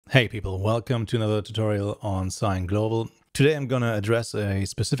Hey people, welcome to another tutorial on SINEE Global. Today I'm going to address a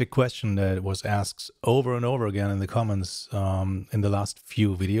specific question that was asked over and over again in the comments in the last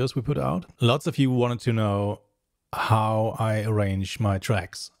few videos we put out. Lots of you wanted to know how I arrange my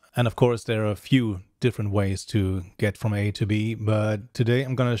tracks. And of course there are a few different ways to get from A to B, but today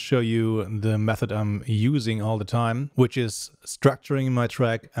I'm going to show you the method I'm using all the time, which is structuring my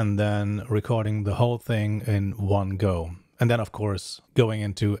track and then recording the whole thing in one go. And then, of course, going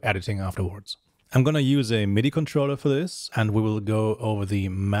into editing afterwards. I'm going to use a MIDI controller for this, and we will go over the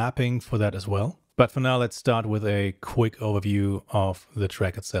mapping for that as well. But for now, let's start with a quick overview of the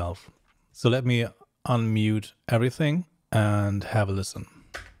track itself. So let me unmute everything and have a listen.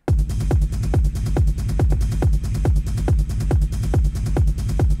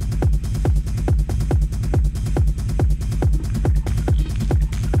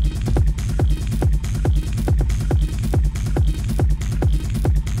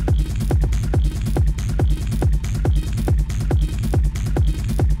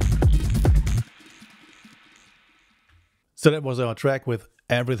 So that was our track with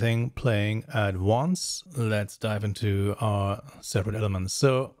everything playing at once. Let's dive into our separate elements.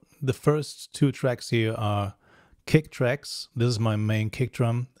 So the first two tracks here are kick tracks. This is my main kick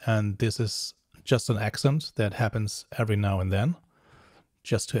drum, and this is just an accent that happens every now and then,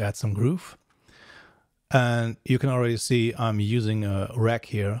 just to add some groove. And you can already see I'm using a rack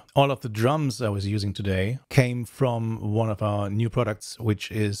here. All of the drums I was using today came from one of our new products,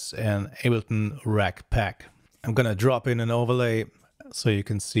 which is an Ableton rack pack. I'm gonna drop in an overlay so you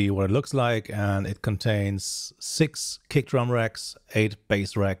can see what it looks like, and it contains 6 kick drum racks, 8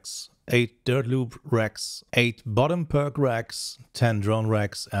 bass racks, 8 dirt loop racks, 8 bottom perk racks, 10 drone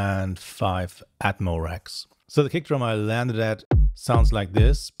racks, and 5 Atmo racks. So the kick drum I landed at sounds like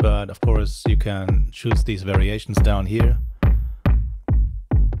this, but of course you can choose these variations down here.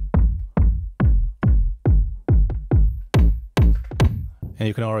 And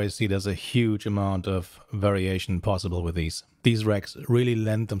you can already see there's a huge amount of variation possible with these. These racks really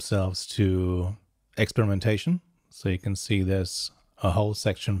lend themselves to experimentation. So you can see there's a whole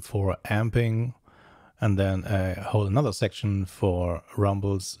section for amping, and then a whole another section for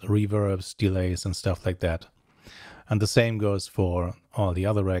rumbles, reverbs, delays, and stuff like that. And the same goes for all the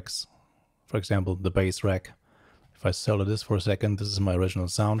other racks. For example, the bass rack. If I solo this for a second, this is my original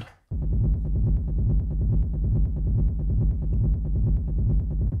sound.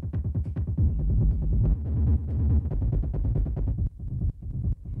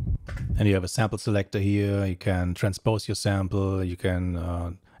 And you have a sample selector here. You can transpose your sample. You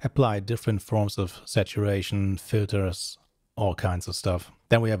can apply different forms of saturation, filters, all kinds of stuff.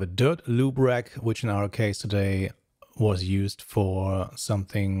 Then we have a dirt loop rack, which in our case today was used for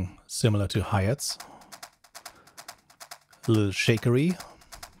something similar to hi-hats. A little shakery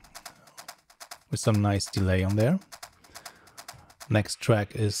with some nice delay on there. Next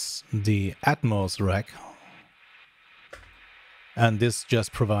track is the Atmos rack. And this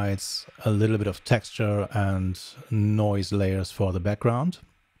just provides a little bit of texture and noise layers for the background.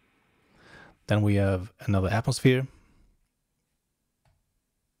 Then we have another atmosphere.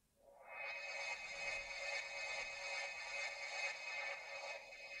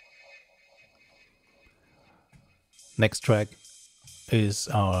 Next track is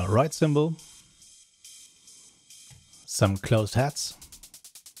our ride cymbal. Some closed hats.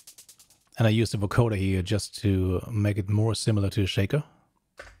 And I used a vocoder here just to make it more similar to a shaker.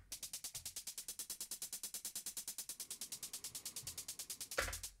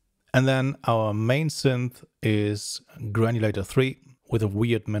 And then our main synth is Granulator 3 with a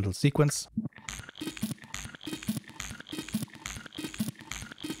weird mental sequence.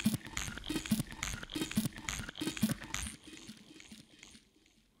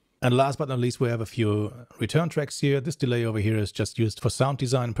 And last but not least, we have a few return tracks here. This delay over here is just used for sound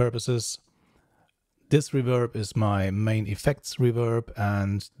design purposes. This reverb is my main effects reverb,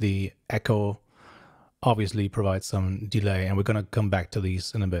 and the echo obviously provides some delay, and we're gonna come back to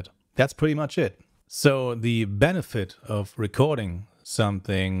these in a bit. That's pretty much it. So the benefit of recording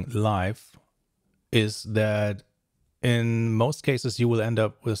something live is that in most cases you will end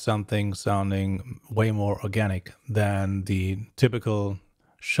up with something sounding way more organic than the typical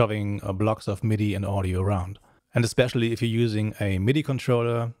shoving blocks of MIDI and audio around. And especially if you're using a MIDI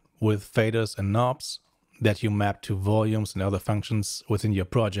controller with faders and knobs that you map to volumes and other functions within your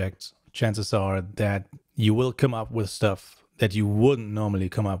project, chances are that you will come up with stuff that you wouldn't normally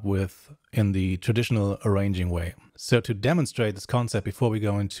come up with in the traditional arranging way. So to demonstrate this concept before we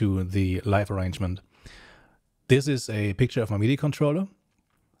go into the live arrangement, this is a picture of my MIDI controller.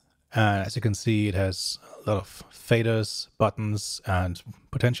 And as you can see, it has a lot of faders, buttons, and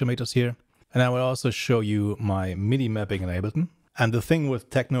potentiometers here. And I will also show you my MIDI mapping in Ableton. And the thing with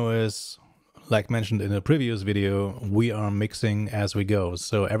techno is, like mentioned in a previous video, we are mixing as we go.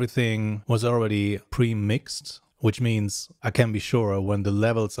 So everything was already pre-mixed, which means I can be sure when the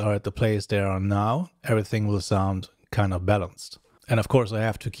levels are at the place they are now, everything will sound kind of balanced. And of course, I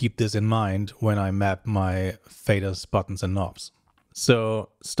have to keep this in mind when I map my faders, buttons, and knobs. So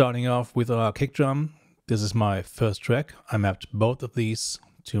starting off with our kick drum, this is my first track. I mapped both of these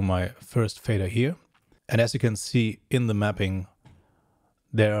to my first fader here. And as you can see in the mapping,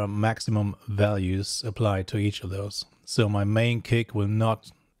 there are maximum values applied to each of those. So my main kick will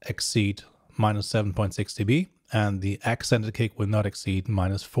not exceed minus 7.6 dB, and the accented kick will not exceed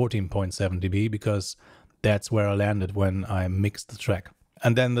minus 14.7 dB, because that's where I landed when I mixed the track.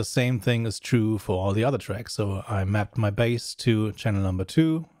 And then the same thing is true for all the other tracks. So I mapped my bass to channel number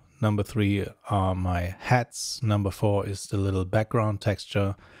 2. Number 3 are my hats. Number 4 is the little background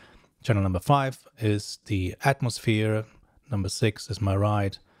texture. Channel number 5 is the atmosphere. Number 6 is my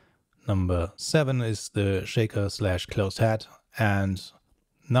ride. Number 7 is the shaker / closed hat. And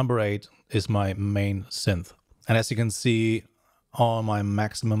number 8 is my main synth. And as you can see, all my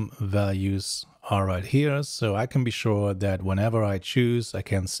maximum values are right here, so I can be sure that whenever I choose, I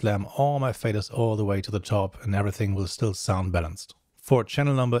can slam all my faders all the way to the top and everything will still sound balanced. For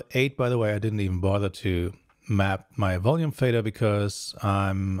channel number 8, by the way, I didn't even bother to map my volume fader because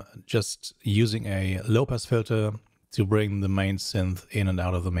I'm just using a low-pass filter to bring the main synth in and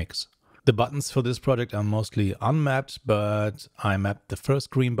out of the mix. The buttons for this project are mostly unmapped, but I mapped the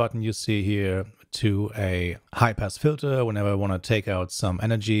first green button you see here to a high-pass filter whenever I want to take out some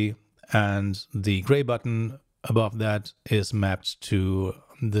energy. And the gray button above that is mapped to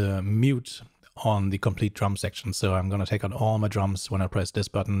the mute on the complete drum section. So I'm going to take out all my drums when I press this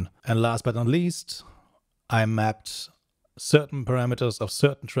button. And last but not least, I mapped certain parameters of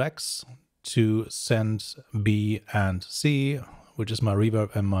certain tracks to send B and C, which is my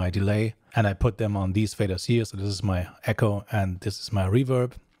reverb and my delay. And I put them on these faders here. So this is my echo and this is my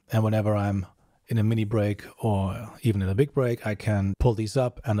reverb. And whenever I'm in a mini break or even in a big break, I can pull these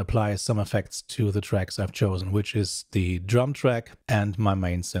up and apply some effects to the tracks I've chosen, which is the drum track and my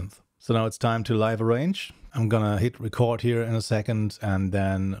main synth. So now it's time to live arrange. I'm gonna hit record here in a second and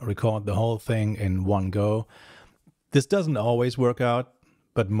then record the whole thing in one go. This doesn't always work out,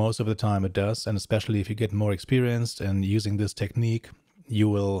 but most of the time it does. And especially if you get more experienced and using this technique, you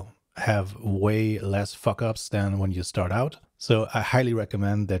will have way less fuck-ups than when you start out. So I highly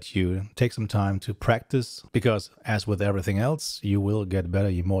recommend that you take some time to practice, because as with everything else, you will get better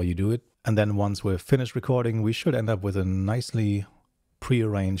the more you do it. And then once we're finished recording, we should end up with a nicely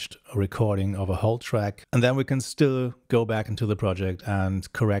prearranged recording of a whole track. And then we can still go back into the project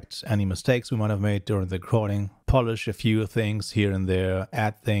and correct any mistakes we might have made during the recording, polish a few things here and there,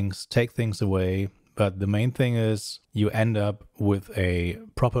 add things, take things away. But the main thing is you end up with a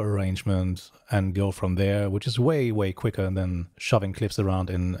proper arrangement and go from there, which is way, way quicker than shoving clips around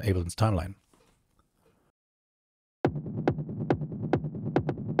in Ableton's timeline.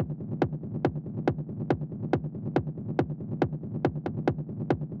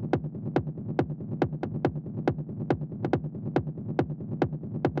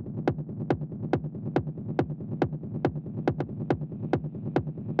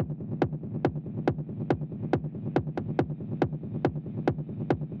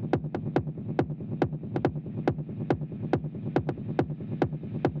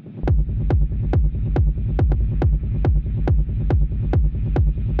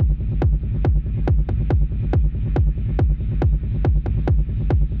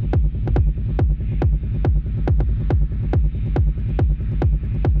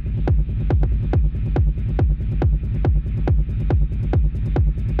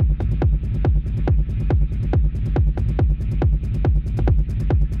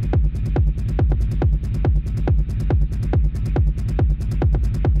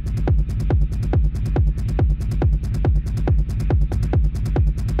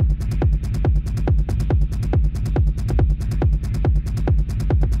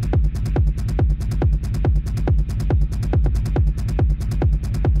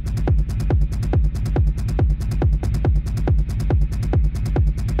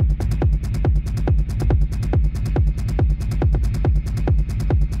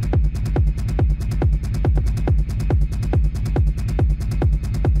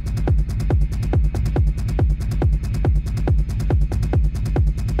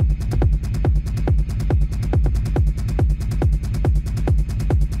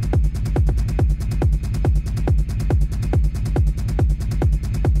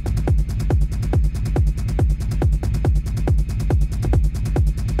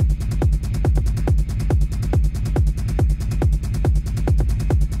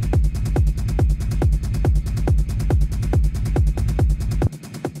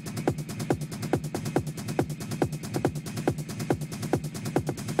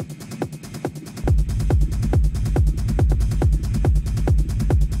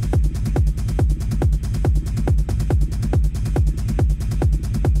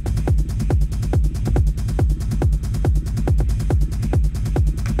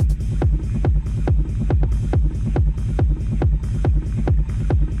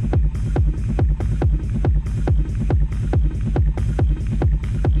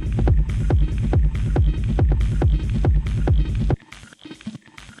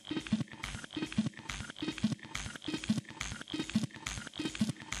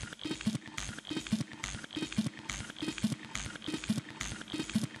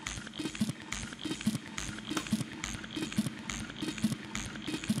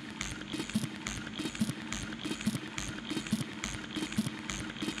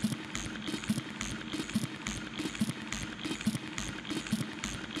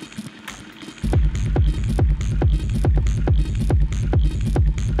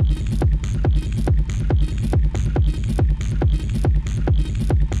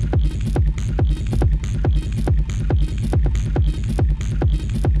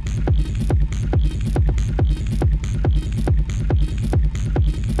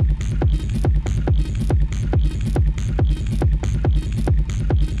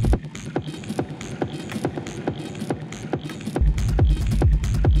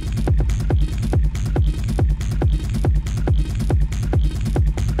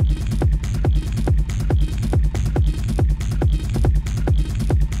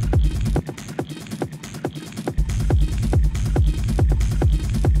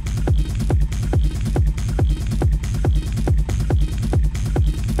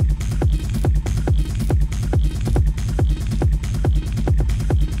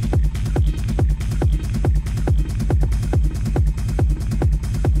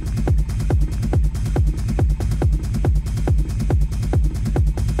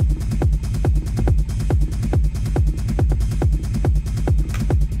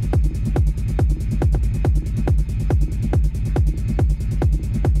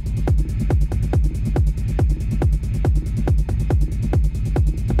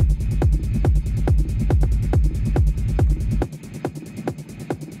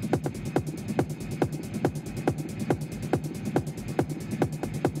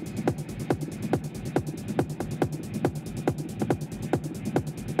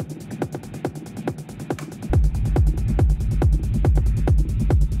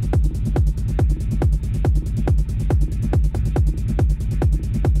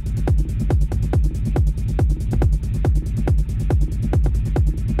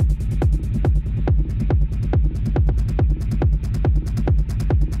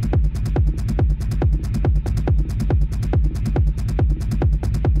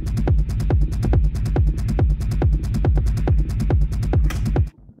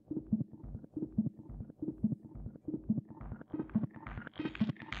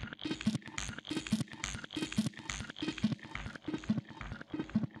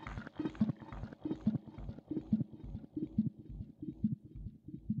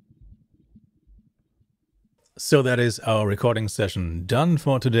 So that is our recording session done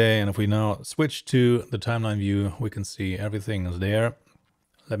for today. And if we now switch to the timeline view, we can see everything is there.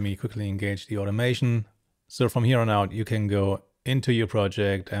 Let me quickly engage the automation. So from here on out, you can go into your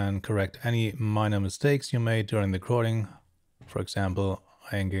project and correct any minor mistakes you made during the recording. For example,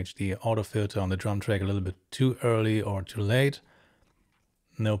 I engaged the auto filter on the drum track a little bit too early or too late.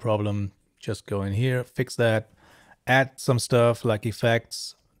 No problem. Just go in here, fix that, add some stuff like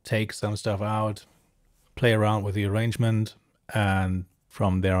effects, take some stuff out, play around with the arrangement, and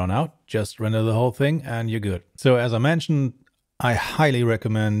from there on out, just render the whole thing and you're good. So as I mentioned, I highly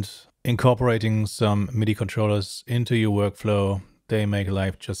recommend incorporating some MIDI controllers into your workflow. They make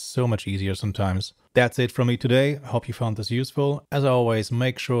life just so much easier sometimes. That's it from me today. I hope you found this useful. As always,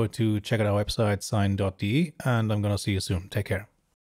 make sure to check out our website, SINEE.de, and I'm gonna see you soon. Take care.